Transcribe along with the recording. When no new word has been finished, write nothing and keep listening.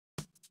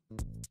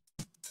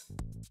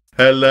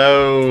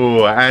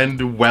Hello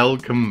and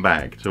welcome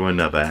back to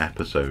another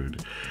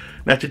episode.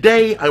 Now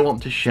today I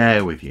want to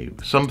share with you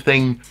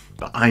something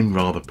that I'm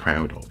rather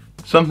proud of.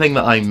 Something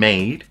that I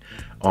made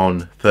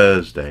on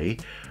Thursday,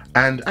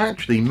 and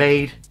actually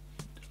made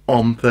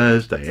on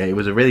Thursday. It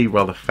was a really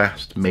rather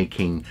fast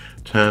making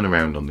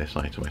turnaround on this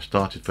item. I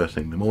started first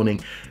thing in the morning,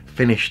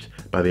 finished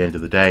by the end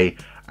of the day,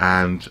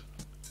 and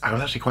I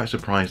was actually quite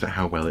surprised at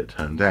how well it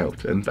turned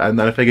out, and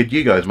I figured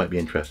you guys might be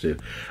interested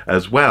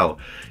as well.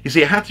 You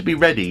see, it had to be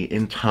ready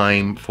in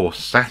time for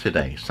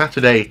Saturday.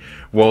 Saturday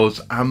was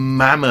a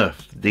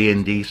mammoth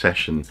D&D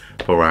session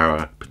for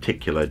our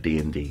particular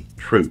D&D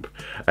troop.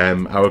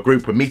 Our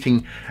group were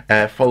meeting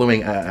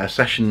following a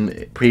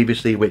session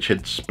previously which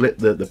had split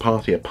the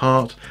party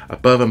apart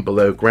above and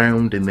below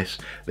ground in this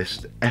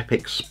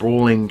epic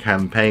sprawling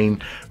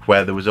campaign,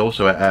 where there was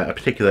also a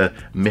particular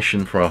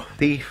mission for our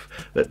thief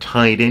that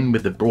tied in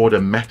with the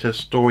broader meta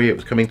story. It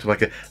was coming to like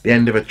the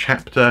end of a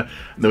chapter,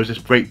 and there was this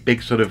great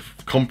big sort of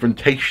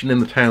confrontation in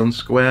the town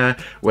square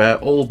where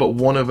all but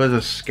one of us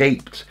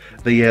escaped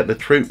the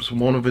troops.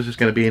 One of us is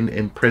going to be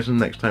in prison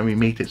next time we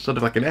meet. It's sort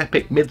of like an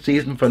epic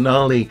mid-season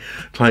finale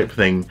type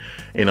thing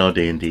in our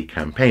D&D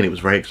campaign. It was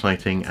very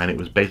exciting, and it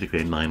was basically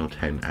a 9 or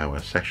 10 hour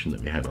session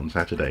that we had on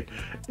Saturday.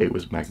 It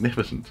was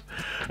magnificent.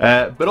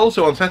 But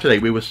also on Saturday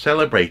we were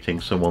celebrating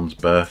someone's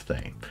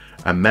birthday.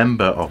 A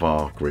member of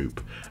our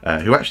group,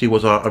 who actually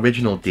was our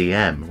original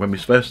DM. When we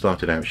first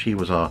started out, she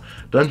was our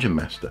dungeon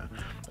master,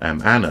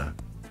 Anna.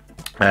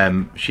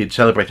 She had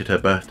celebrated her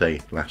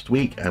birthday last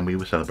week, and we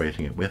were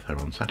celebrating it with her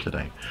on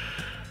Saturday.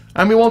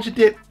 And we wanted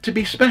it to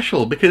be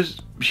special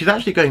because she's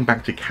actually going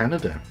back to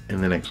Canada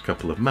in the next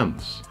couple of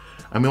months.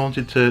 And we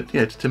wanted to,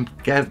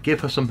 give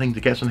her something,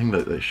 to get something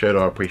that showed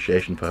our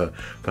appreciation for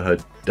her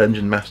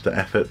dungeon master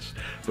efforts,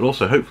 but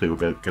also hopefully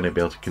we're going to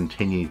be able to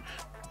continue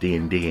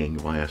D&Ding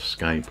via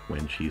Skype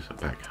when she's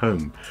back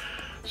home.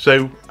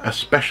 So a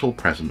special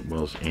present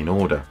was in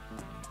order,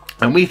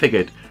 and we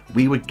figured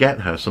we would get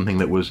her something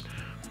that was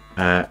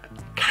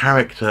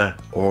character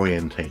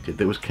orientated,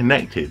 that was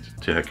connected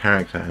to her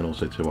character and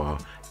also to our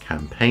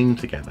campaign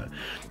together.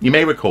 You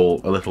may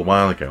recall a little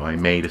while ago I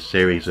made a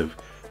series of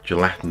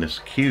gelatinous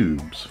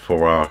cubes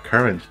for our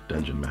current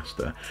dungeon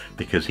master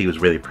because he was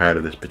really proud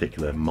of this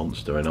particular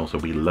monster, and also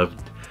we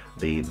loved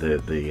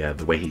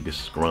the way he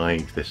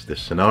described this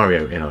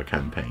scenario in our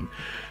campaign.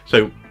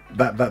 So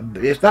that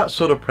is that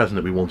sort of present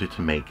that we wanted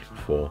to make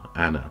for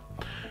Anna.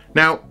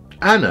 Now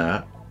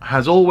Anna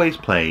has always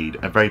played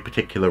a very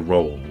particular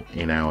role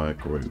in our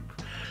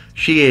group.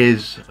 She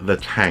is the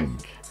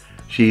tank.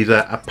 She's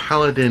a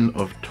paladin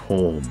of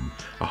Torm,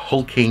 a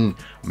hulking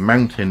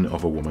mountain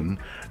of a woman,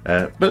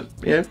 but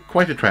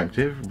quite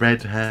attractive,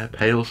 red hair,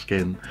 pale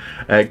skin,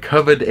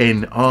 covered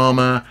in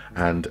armour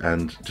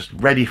and just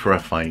ready for a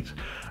fight.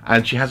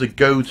 And she has a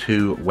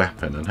go-to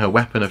weapon, and her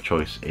weapon of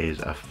choice is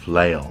a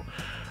flail.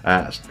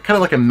 It's kind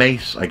of like a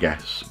mace, I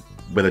guess,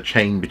 with a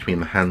chain between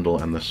the handle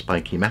and the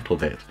spiky metal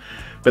bit.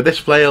 But this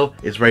flail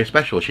is very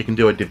special. She can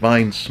do a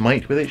divine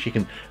smite with it. She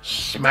can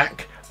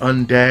smack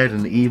undead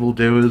and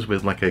evildoers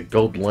with like a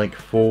godlike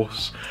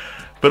force.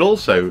 But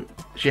also,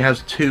 she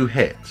has 2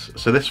 hits.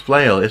 So this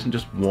flail isn't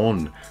just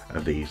one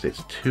of these,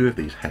 it's 2 of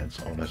these heads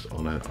on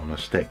a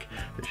stick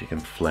that she can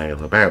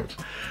flail about.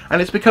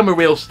 And it's become a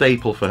real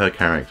staple for her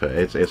character.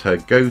 It's her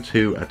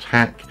go-to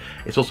attack.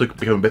 It's also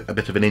become a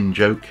bit of an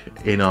in-joke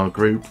in our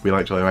group. We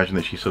like to imagine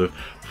that she's sort of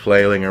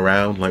flailing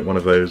around like one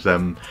of those,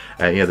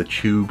 the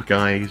tube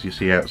guys you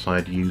see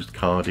outside used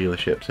car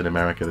dealerships in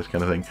America, this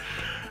kind of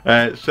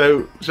thing.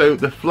 So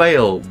the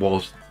flail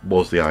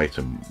was the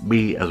item.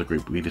 We as a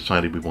group, we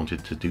decided we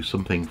wanted to do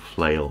something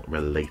flail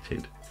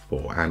related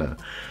for Anna.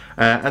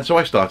 And so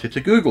I started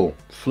to Google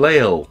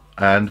flail,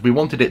 and we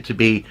wanted it to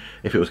be,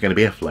 if it was going to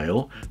be a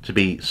flail, to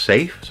be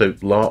safe, so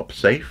LARP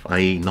safe,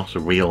 i.e. not a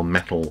real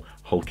metal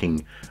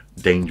hulking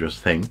dangerous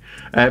thing,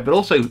 but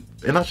also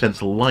in that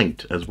sense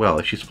light as well.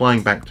 If she's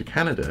flying back to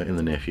Canada in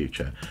the near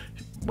future,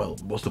 well,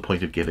 what's the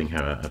point of giving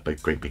her a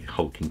great big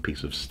hulking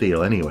piece of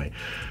steel anyway?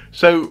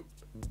 So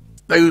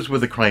those were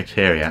the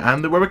criteria,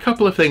 and there were a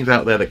couple of things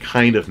out there that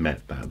kind of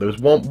met that. There was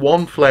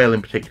one flail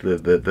in particular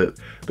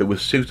that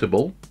was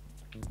suitable.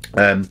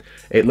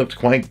 It looked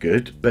quite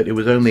good, but it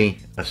was only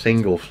a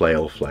single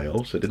flail,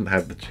 so it didn't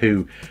have the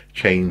 2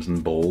 chains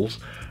and balls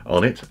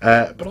on it.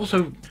 But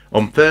also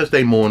on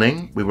Thursday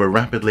morning we were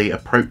rapidly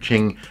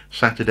approaching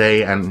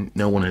Saturday, and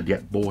no one had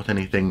yet bought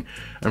anything,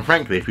 and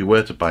frankly if we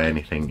were to buy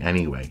anything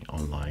anyway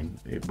online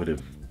it would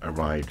have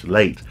arrived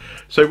late.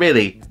 So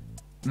really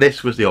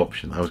this was the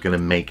option. I was going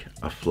to make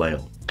a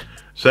flail.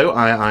 So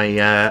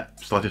I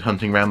started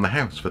hunting around the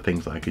house for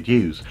things that I could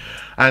use,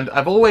 and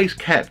I've always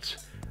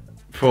kept,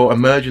 for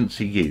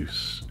emergency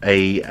use,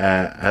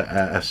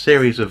 a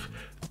series of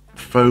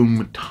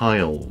foam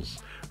tiles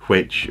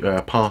which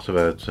are part of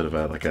a sort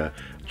of like a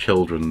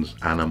children's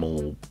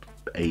animal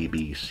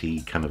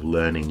ABC kind of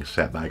learning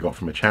set that I got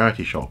from a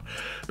charity shop.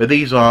 But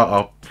these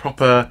are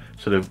proper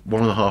sort of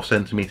 1.5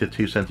 centimetre,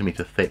 2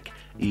 centimetre thick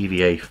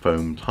EVA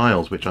foam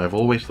tiles, which I've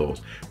always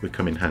thought would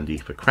come in handy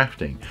for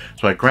crafting.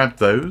 So I grabbed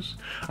those.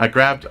 I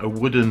grabbed a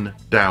wooden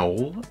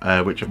dowel,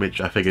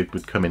 which I figured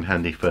would come in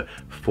handy for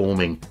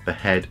forming the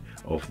head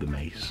of the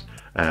mace,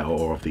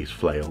 or of these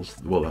flails.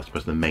 Well, I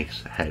suppose the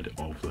mace head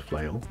of the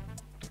flail.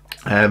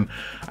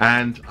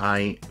 And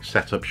I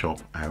set up shop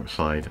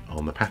outside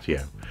on the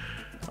patio.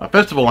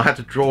 First of all, I had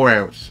to draw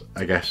out,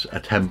 I guess, a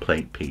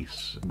template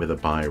piece with a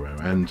biro,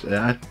 and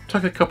I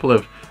took a couple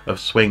of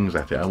swings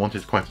at it. I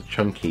wanted quite a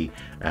chunky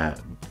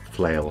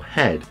flail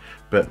head,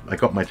 but I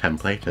got my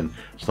template and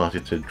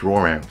started to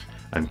draw out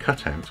and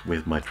cut out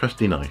with my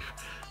trusty knife,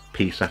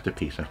 piece after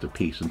piece after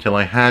piece, until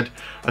I had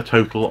a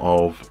total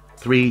of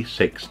 3,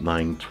 6,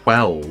 9,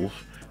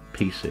 12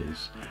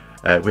 pieces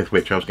with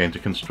which I was going to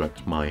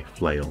construct my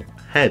flail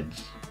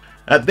heads.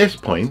 At this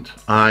point,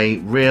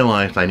 I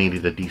realised I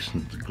needed a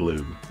decent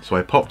glue, so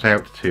I popped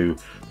out to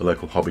the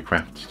local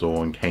hobbycraft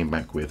store and came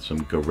back with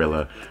some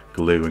Gorilla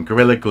Glue. And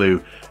Gorilla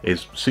Glue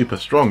is super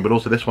strong, but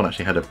also this one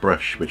actually had a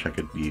brush which I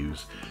could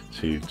use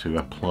to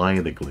apply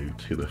the glue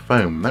to the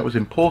foam. That was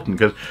important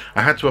because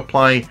I had to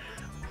apply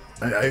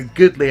a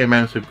goodly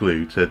amount of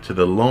glue to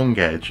the long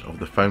edge of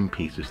the foam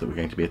pieces that were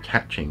going to be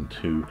attaching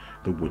to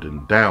the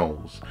wooden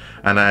dowels,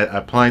 and I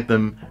applied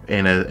them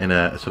in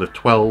a sort of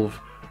 12,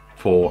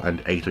 4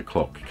 and 8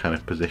 o'clock kind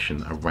of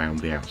position around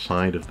the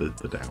outside of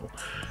the dowel,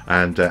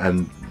 and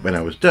when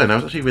I was done, I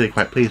was actually really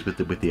quite pleased with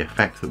the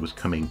effect that was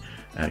coming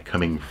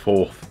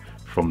forth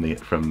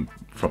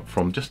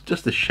from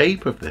just the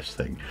shape of this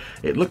thing.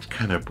 It looked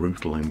kind of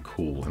brutal and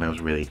cool, and I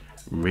was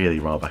really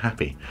rather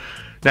happy.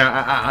 Now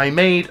I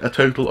made a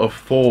total of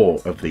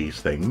 4 of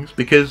these things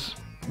because,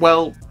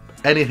 well,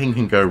 anything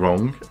can go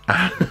wrong,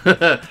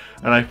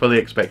 and I fully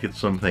expected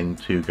something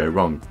to go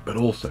wrong, but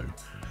also,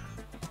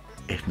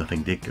 if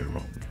nothing did go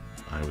wrong,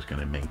 I was going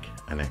to make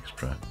an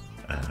extra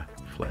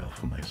flail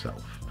for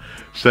myself.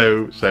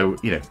 So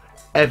you know,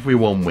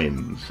 everyone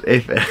wins.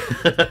 If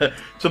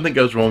something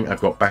goes wrong, I've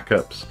got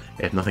backups.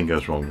 If nothing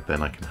goes wrong,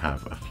 then I can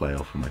have a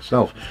flail for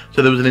myself.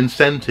 So there was an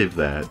incentive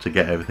there to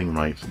get everything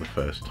right the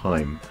first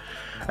time.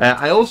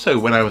 I also,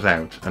 when I was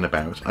out and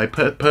about, I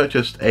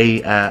purchased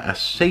a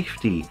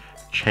safety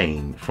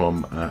chain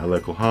from a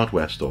local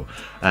hardware store,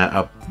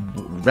 a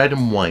red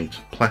and white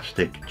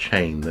plastic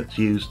chain that's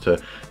used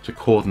to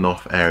cordon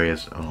off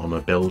areas on a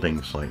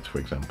building site, for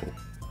example.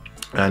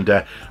 And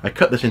I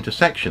cut this into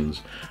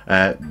sections,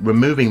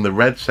 removing the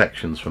red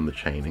sections from the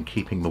chain and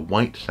keeping the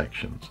white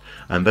sections,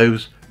 and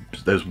those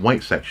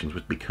white sections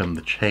would become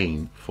the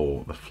chain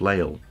for the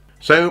flail.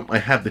 So I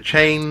had the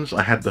chains,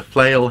 I had the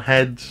flail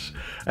heads.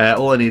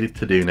 All I needed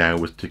to do now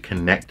was to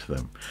connect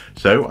them.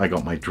 So I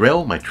got my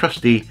drill, my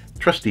trusty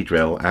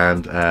drill,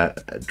 and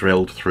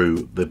drilled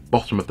through the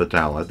bottom of the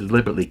dowel. I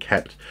deliberately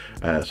kept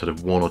sort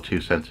of 1 or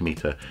 2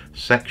 centimeter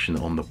section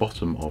on the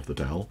bottom of the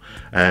dowel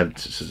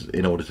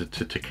in order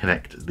to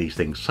connect these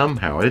things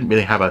somehow. I didn't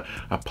really have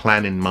a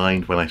plan in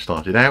mind when I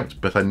started out,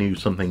 but I knew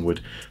something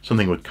would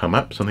come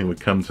up, something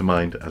would come to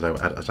mind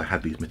as I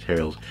had these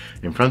materials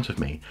in front of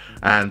me,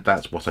 and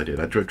that's what I did.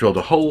 I drilled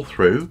a hole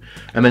through,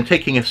 and then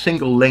taking a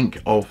single link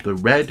of the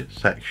red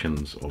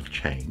sections of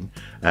chain,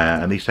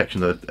 and these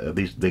sections,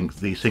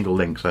 these single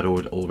links I'd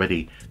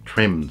already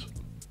trimmed,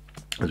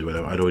 as it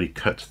were. I'd already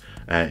cut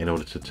in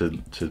order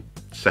to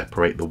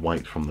separate the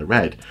white from the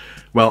red.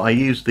 Well, I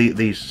used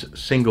these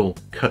single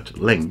cut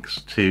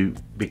links to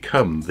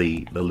become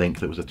the link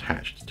that was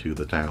attached to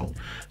the dowel.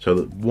 So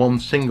that one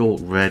single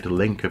red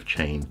link of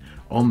chain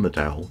on the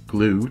dowel,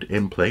 glued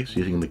in place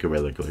using the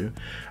Gorilla Glue,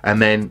 and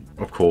then,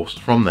 of course,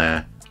 from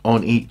there,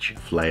 on each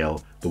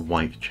flail, the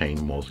white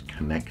chain was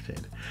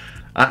connected.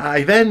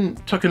 I then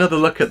took another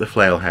look at the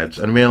flail heads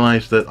and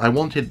realised that I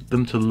wanted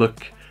them to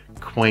look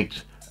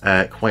quite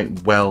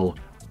well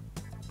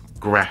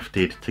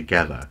grafted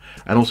together,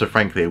 and also,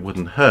 frankly, it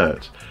wouldn't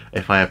hurt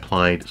if I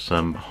applied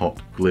some hot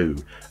glue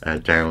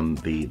down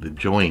the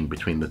join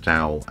between the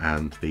dowel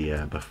and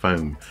the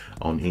foam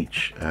on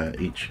each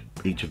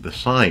of the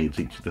sides,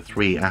 each of the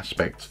 3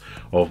 aspects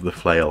of the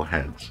flail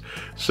heads.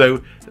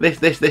 So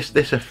this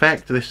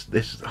effect,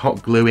 this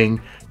hot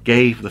gluing,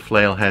 gave the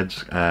flail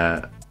heads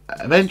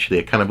eventually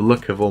a kind of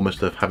look of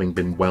almost of having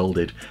been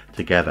welded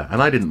together,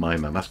 and I didn't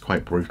mind that. That's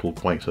quite brutal,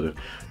 quite sort of,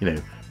 you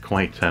know,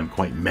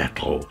 quite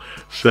metal.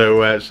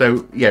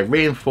 So yeah,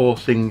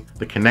 reinforcing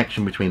the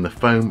connection between the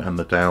foam and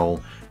the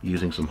dowel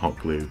using some hot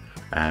glue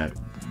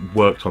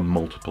worked on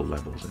multiple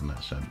levels in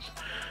that sense.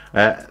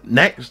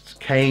 Next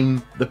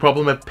came the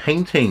problem of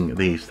painting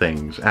these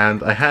things,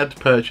 and I had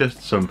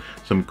purchased some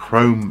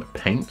chrome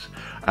paint,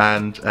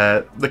 and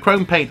the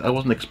chrome paint, I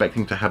wasn't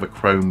expecting to have a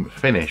chrome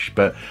finish,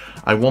 but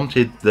I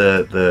wanted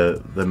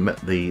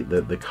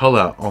the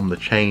colour on the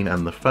chain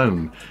and the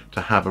foam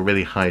to have a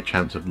really high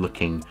chance of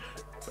looking,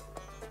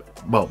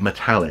 well,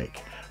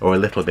 metallic or a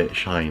little bit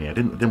shiny. I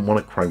didn't want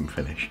a chrome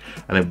finish,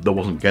 and there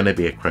wasn't going to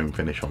be a chrome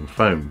finish on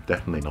foam,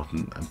 definitely not,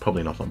 and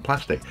probably not on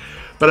plastic,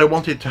 but I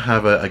wanted to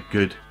have a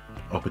good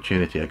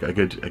opportunity, a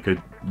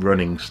good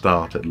running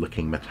start at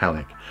looking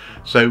metallic.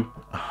 So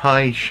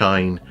high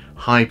shine,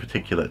 high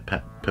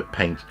particulate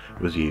paint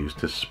was used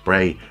to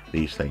spray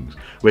these things,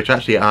 which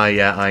actually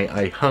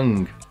I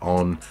hung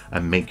on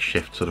a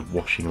makeshift sort of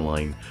washing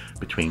line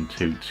between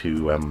two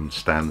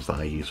stands that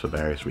I use for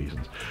various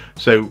reasons.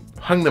 So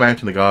hung them out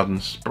in the garden,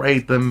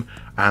 sprayed them,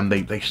 and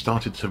they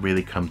started to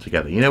really come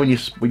together. You know,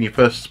 when you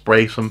first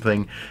spray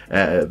something,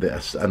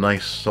 a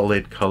nice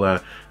solid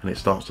colour, and it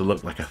starts to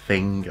look like a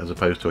thing as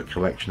opposed to a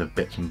collection of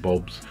bits and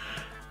bobs.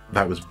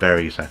 That was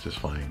very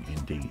satisfying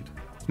indeed.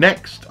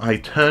 Next, I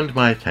turned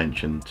my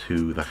attention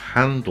to the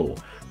handle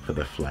for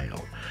the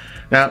flail.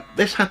 Now,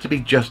 this had to be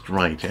just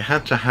right. It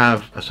had to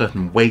have a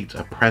certain weight,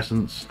 a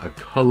presence, a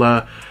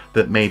colour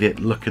that made it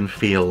look and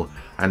feel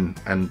and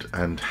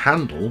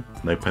handle,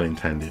 no pun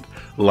intended,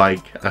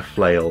 like a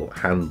flail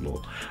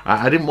handle.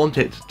 I didn't want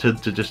it to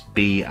just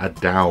be a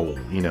dowel,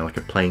 you know, like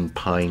a plain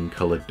pine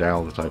coloured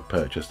dowel that I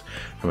purchased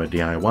from a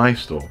DIY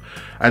store.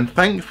 And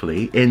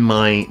thankfully, in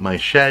my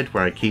shed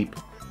where I keep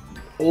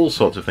all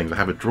sorts of things, I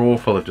have a drawer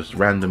full of just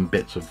random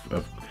bits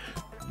of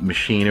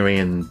machinery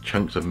and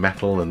chunks of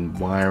metal and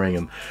wiring,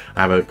 and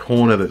I have a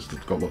corner that's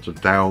got lots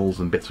of dowels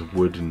and bits of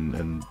wood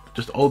and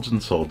just odds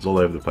and sods all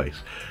over the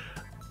place.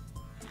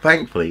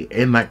 Thankfully,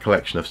 in that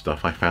collection of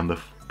stuff, I found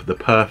the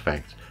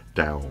perfect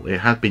dowel.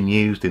 It had been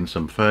used in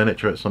some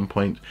furniture at some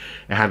point.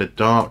 It had a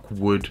dark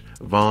wood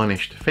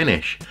varnished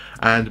finish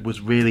and was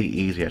really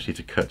easy actually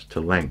to cut to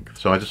length.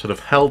 So I just sort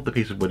of held the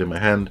piece of wood in my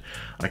hand.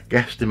 I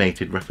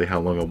guesstimated roughly how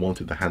long I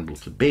wanted the handle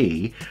to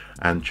be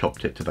and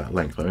chopped it to that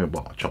length. I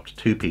chopped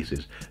 2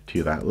 pieces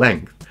to that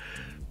length.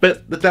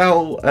 But the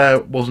dowel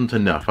wasn't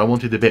enough. I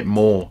wanted a bit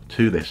more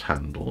to this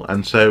handle,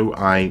 and so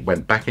I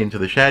went back into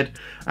the shed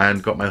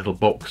and got my little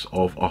box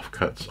of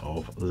offcuts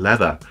of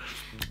leather.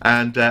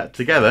 And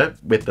together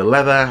with the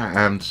leather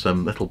and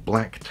some little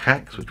black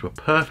tacks, which were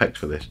perfect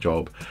for this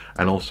job,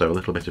 and also a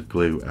little bit of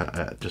glue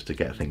just to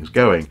get things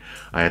going,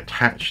 I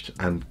attached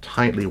and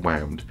tightly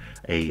wound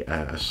a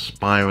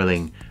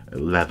spiraling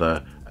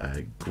leather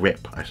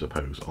grip, I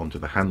suppose, onto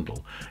the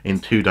handle in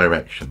 2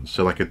 directions.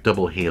 So like a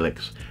double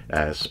helix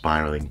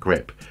spiraling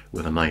grip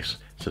with a nice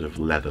sort of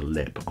leather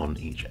lip on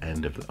each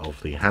end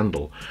of the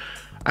handle.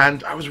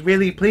 And I was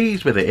really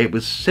pleased with it. It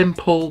was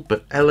simple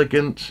but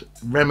elegant,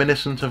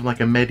 reminiscent of like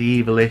a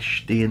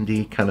medieval-ish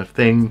D&D kind of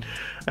thing,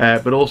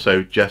 but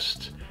also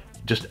just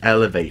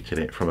elevated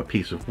it from a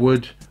piece of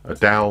wood, a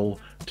dowel,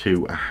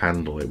 to a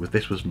handle.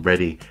 This was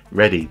ready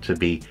to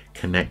be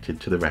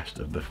connected to the rest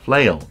of the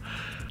flail.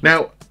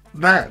 Now,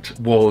 that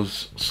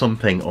was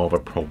something of a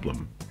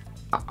problem.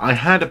 I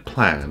had a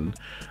plan,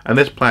 and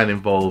this plan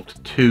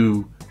involved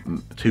two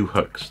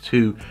hooks,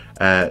 two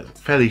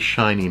fairly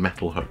shiny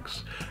metal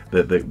hooks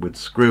that would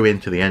screw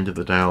into the end of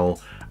the dowel.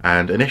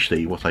 And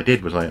initially what I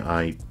did was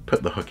I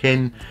put the hook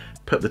in,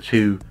 put the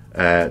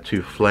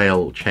two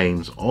flail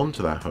chains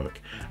onto that hook,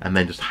 and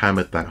then just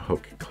hammered that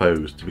hook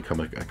closed to become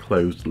a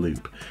closed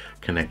loop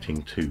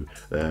connecting to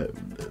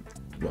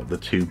the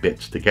 2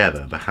 bits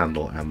together, the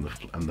handle and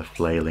the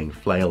flailing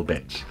flail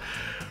bits.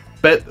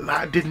 But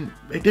that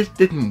just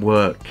didn't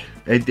work.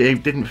 It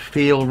didn't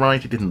feel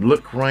right, it didn't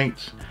look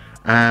right.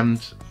 And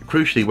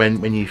crucially,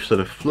 when you sort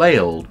of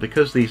flailed,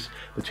 because the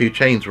 2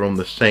 chains were on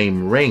the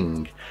same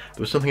ring, there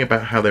was something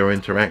about how they were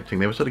interacting.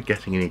 They were sort of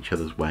getting in each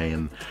other's way,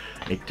 and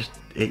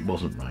it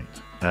wasn't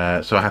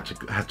right. So I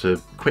had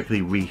to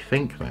quickly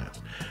rethink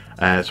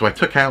that. So I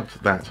took out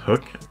that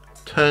hook,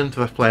 turned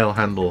the flail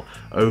handle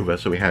over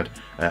so we had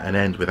an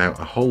end without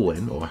a hole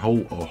in, or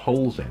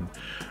holes in,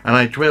 and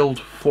I drilled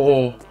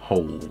 4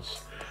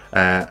 holes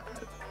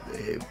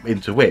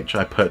into which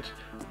I put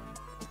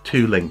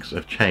 2 links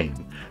of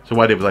chain. So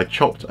what I did was I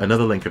chopped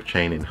another link of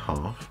chain in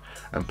half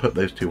and put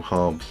those 2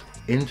 halves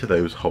into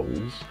those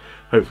holes.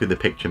 Hopefully the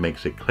picture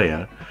makes it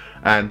clear.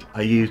 And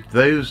I used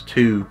those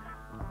 2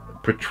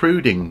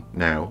 protruding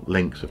now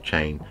links of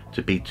chain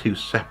to be 2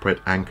 separate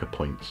anchor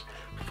points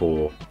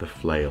for the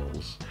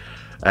flails.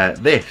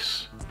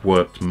 This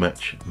worked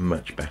much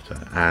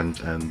better, and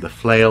the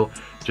flail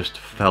just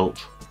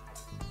felt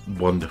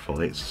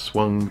wonderful. It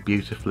swung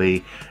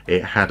beautifully.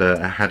 It had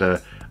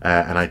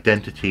an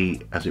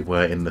identity, as it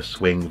were, in the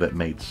swing that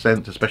made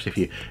sense,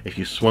 especially if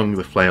you swung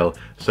the flail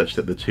such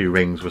that the 2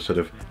 rings were sort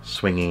of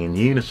swinging in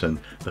unison.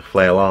 The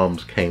flail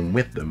arms came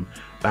with them.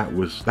 That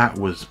was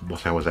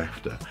what I was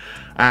after,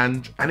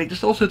 and it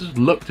just also just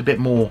looked a bit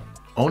more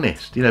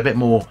honest, you know, a bit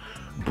more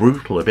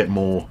brutal, a bit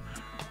more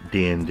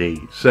D&D.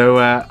 So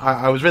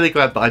I was really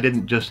glad that I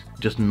didn't just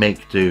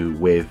make do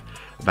with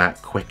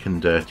that quick and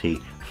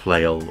dirty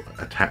flail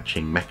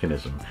attaching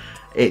mechanism.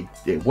 It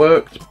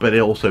worked, but it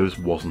also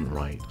wasn't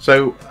right.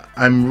 So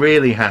I'm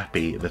really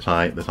happy that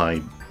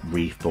I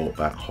rethought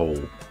that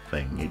whole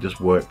thing. It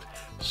just worked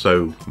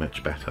so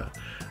much better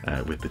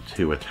with the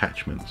 2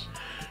 attachments.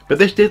 But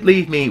this did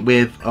leave me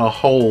with a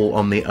hole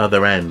on the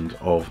other end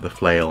of the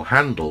flail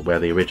handle where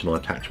the original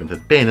attachment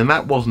had been, and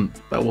that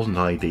wasn't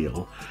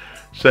ideal.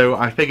 So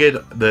I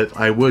figured that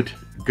I would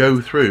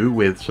go through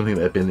with something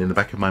that had been in the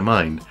back of my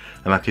mind,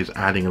 and that is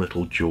adding a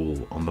little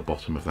jewel on the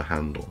bottom of the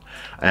handle.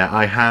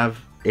 I have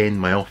in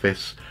my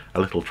office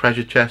a little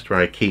treasure chest where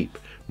I keep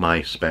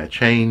my spare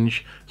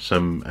change,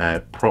 some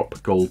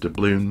prop gold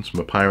doubloons from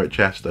a pirate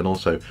chest, and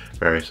also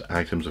various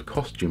items of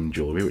costume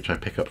jewellery which I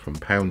pick up from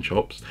pound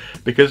shops,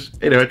 because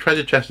you know a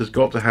treasure chest has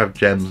got to have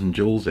gems and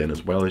jewels in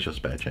as well as your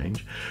spare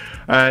change.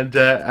 And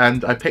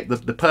I picked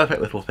the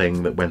perfect little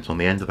thing that went on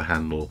the end of the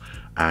handle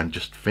and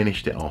just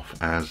finished it off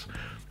as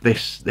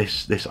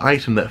this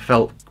item that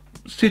felt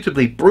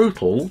suitably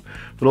brutal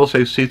but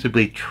also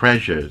suitably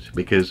treasured,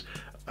 because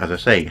as I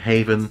say,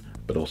 Haven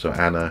but also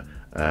Anna,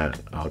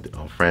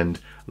 our friend,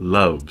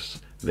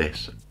 loves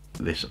this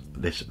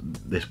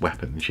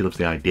weapon. She loves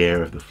the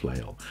idea of the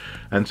flail,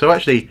 and so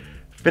actually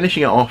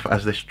finishing it off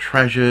as this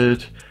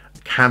treasured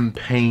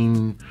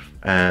campaign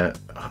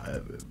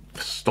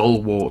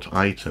stalwart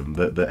item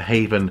that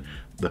Haven,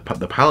 the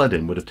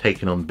paladin, would have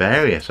taken on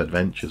various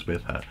adventures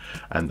with her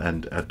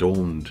and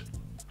adorned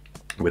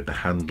with the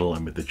handle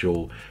and with the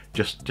jewel,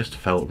 just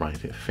felt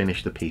right. It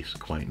finished the piece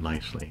quite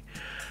nicely.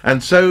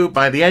 And so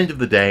by the end of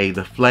the day,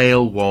 the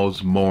flail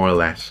was more or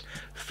less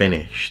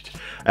finished.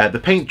 The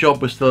paint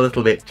job was still a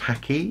little bit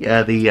tacky.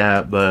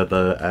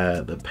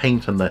 The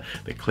paint and the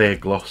clear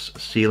gloss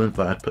sealant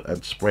that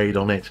I'd sprayed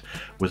on it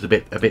was a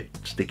bit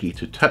sticky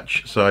to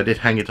touch, so I did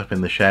hang it up in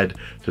the shed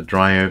to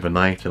dry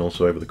overnight and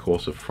also over the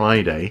course of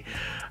Friday.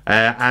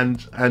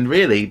 And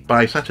really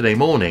by Saturday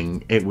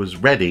morning it was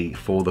ready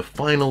for the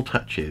final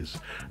touches,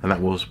 and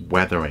that was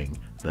weathering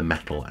the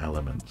metal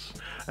elements.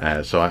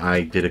 So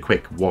I did a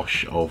quick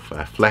wash of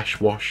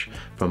flesh wash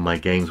from my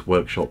Games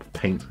Workshop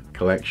paint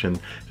collection,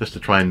 just to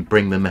try and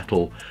bring the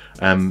metal,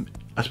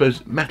 I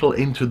suppose, metal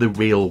into the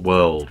real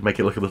world, make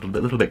it look a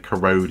little bit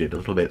corroded, a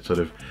little bit sort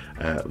of,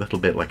 a little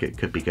bit like it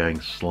could be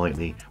going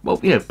slightly, well,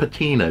 you know,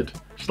 patinaed,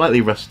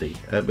 slightly rusty,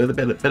 with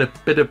a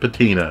bit of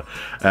patina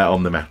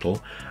on the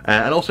metal,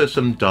 and also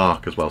some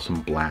dark as well,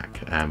 some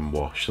black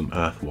wash, some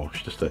earth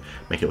wash, just to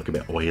make it look a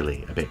bit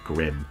oily, a bit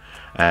grim,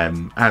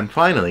 and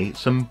finally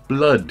some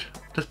blood.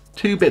 Just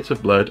 2 bits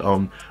of blood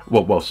on,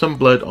 well, some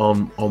blood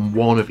on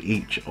one of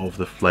each of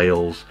the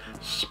flail's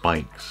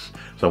spikes.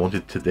 So I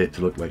wanted it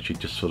to look like she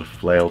just sort of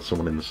flailed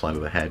someone in the side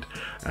of the head,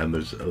 and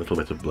there's a little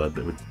bit of blood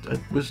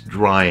that was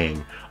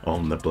drying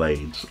on the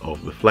blades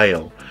of the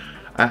flail.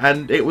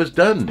 And it was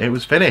done, it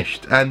was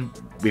finished, and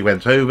we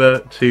went over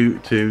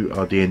to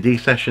our D&D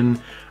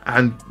session,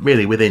 and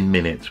really within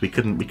minutes, we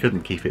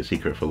couldn't keep it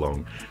secret for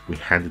long. We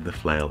handed the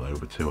flail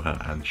over to her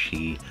and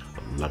she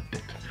loved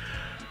it.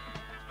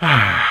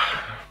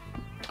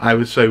 I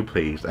was so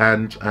pleased,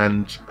 and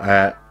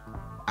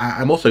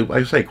I'm also,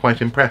 like I say, quite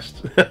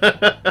impressed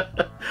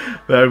that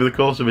over the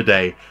course of a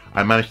day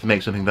I managed to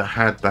make something that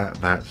had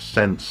that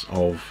sense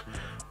of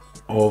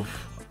I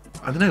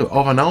don't know,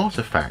 of an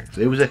artifact.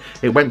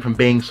 It went from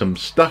being some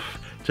stuff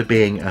to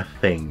being a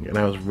thing, and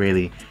I was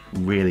really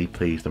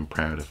pleased and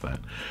proud of that.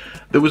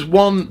 There was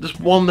just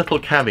one little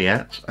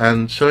caveat,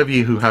 and some of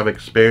you who have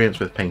experience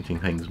with painting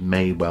things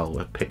may well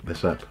have picked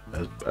this up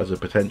as a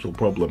potential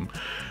problem,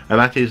 and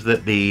that is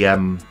that the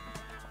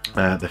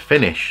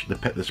finish,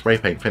 the spray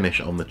paint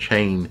finish on the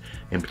chain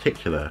in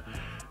particular,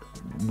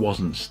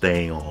 wasn't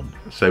staying on.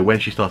 So when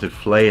she started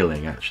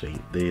flailing, actually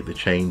the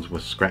chains were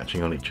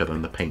scratching on each other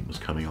and the paint was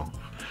coming off.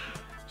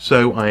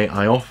 So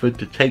I offered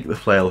to take the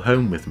flail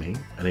home with me,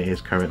 and it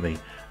is currently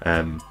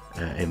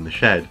in the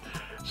shed,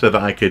 so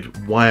that I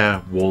could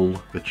wire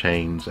wool the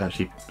chains,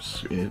 actually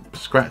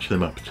scratch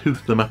them up,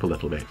 tooth them up a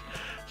little bit,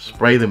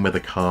 spray them with a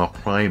car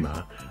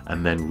primer,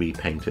 and then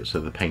repaint it so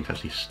the paint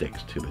actually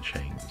sticks to the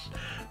chains.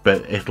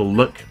 But it'll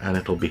look and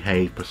it'll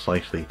behave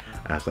precisely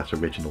as that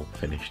original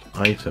finished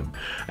item.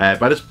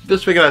 But I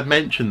just figured I'd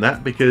mention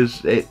that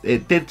because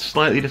it did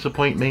slightly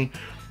disappoint me,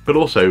 but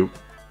also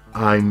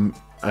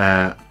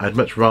I'd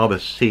much rather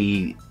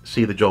see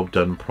the job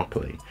done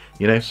properly,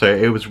 you know. So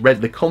it was ready,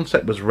 the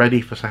concept was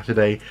ready for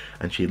Saturday,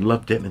 and she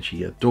loved it and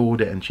she adored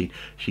it, and she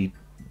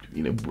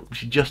you know,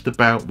 she just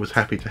about was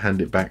happy to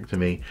hand it back to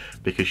me,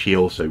 because she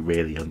also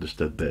really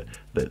understood that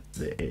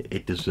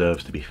it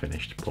deserves to be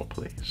finished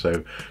properly.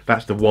 So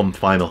that's the one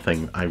final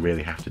thing I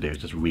really have to do, is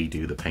just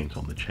redo the paint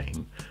on the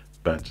chain.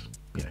 But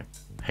you know,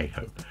 hey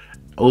ho.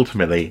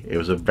 Ultimately, it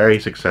was a very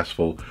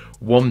successful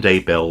one-day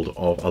build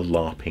of a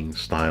LARPing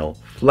style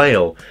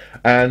flail,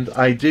 and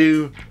I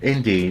do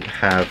indeed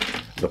have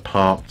the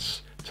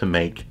parts to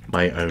make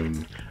my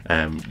own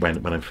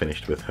when I'm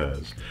finished with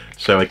hers.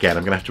 So again,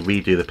 I'm going to have to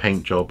redo the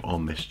paint job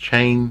on this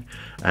chain.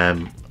 I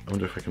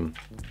wonder if I can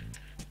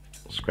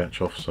scratch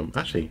off some.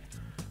 Actually,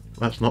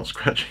 that's not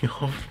scratching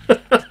off.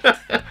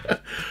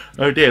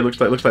 Oh dear,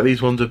 looks like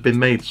these ones have been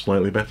made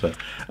slightly better.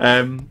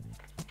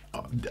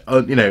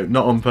 You know,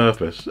 not on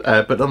purpose,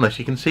 but nonetheless,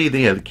 you can see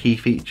the key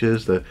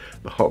features, the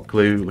hot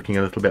glue looking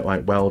a little bit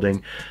like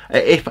welding.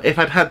 If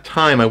I'd had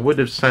time, I would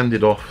have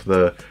sanded off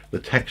the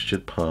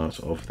textured part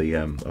of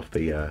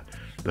the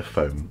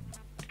foam,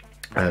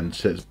 And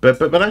so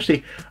but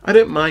actually, I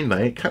don't mind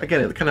that. It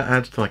kind of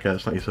adds to like a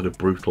slightly sort of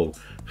brutal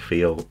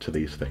feel to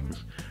these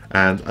things,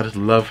 and I just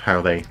love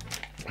how they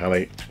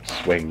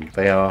swing.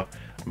 They are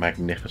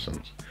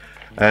magnificent.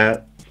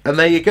 And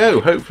there you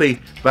go.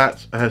 Hopefully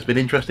that has been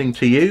interesting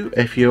to you.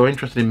 If you're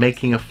interested in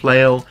making a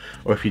flail,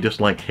 or if you just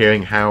like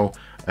hearing how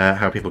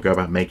people go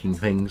about making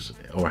things,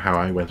 or how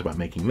I went about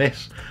making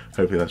this,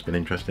 hopefully that's been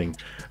interesting.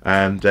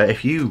 And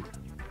if you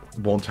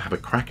want to have a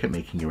crack at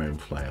making your own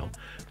flail,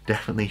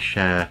 definitely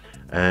share,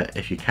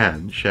 if you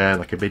can, share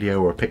like a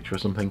video or a picture or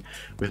something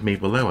with me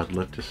below. I'd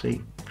love to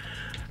see.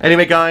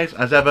 Anyway guys,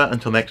 as ever,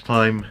 until next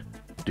time,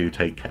 do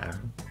take care.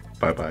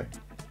 Bye bye.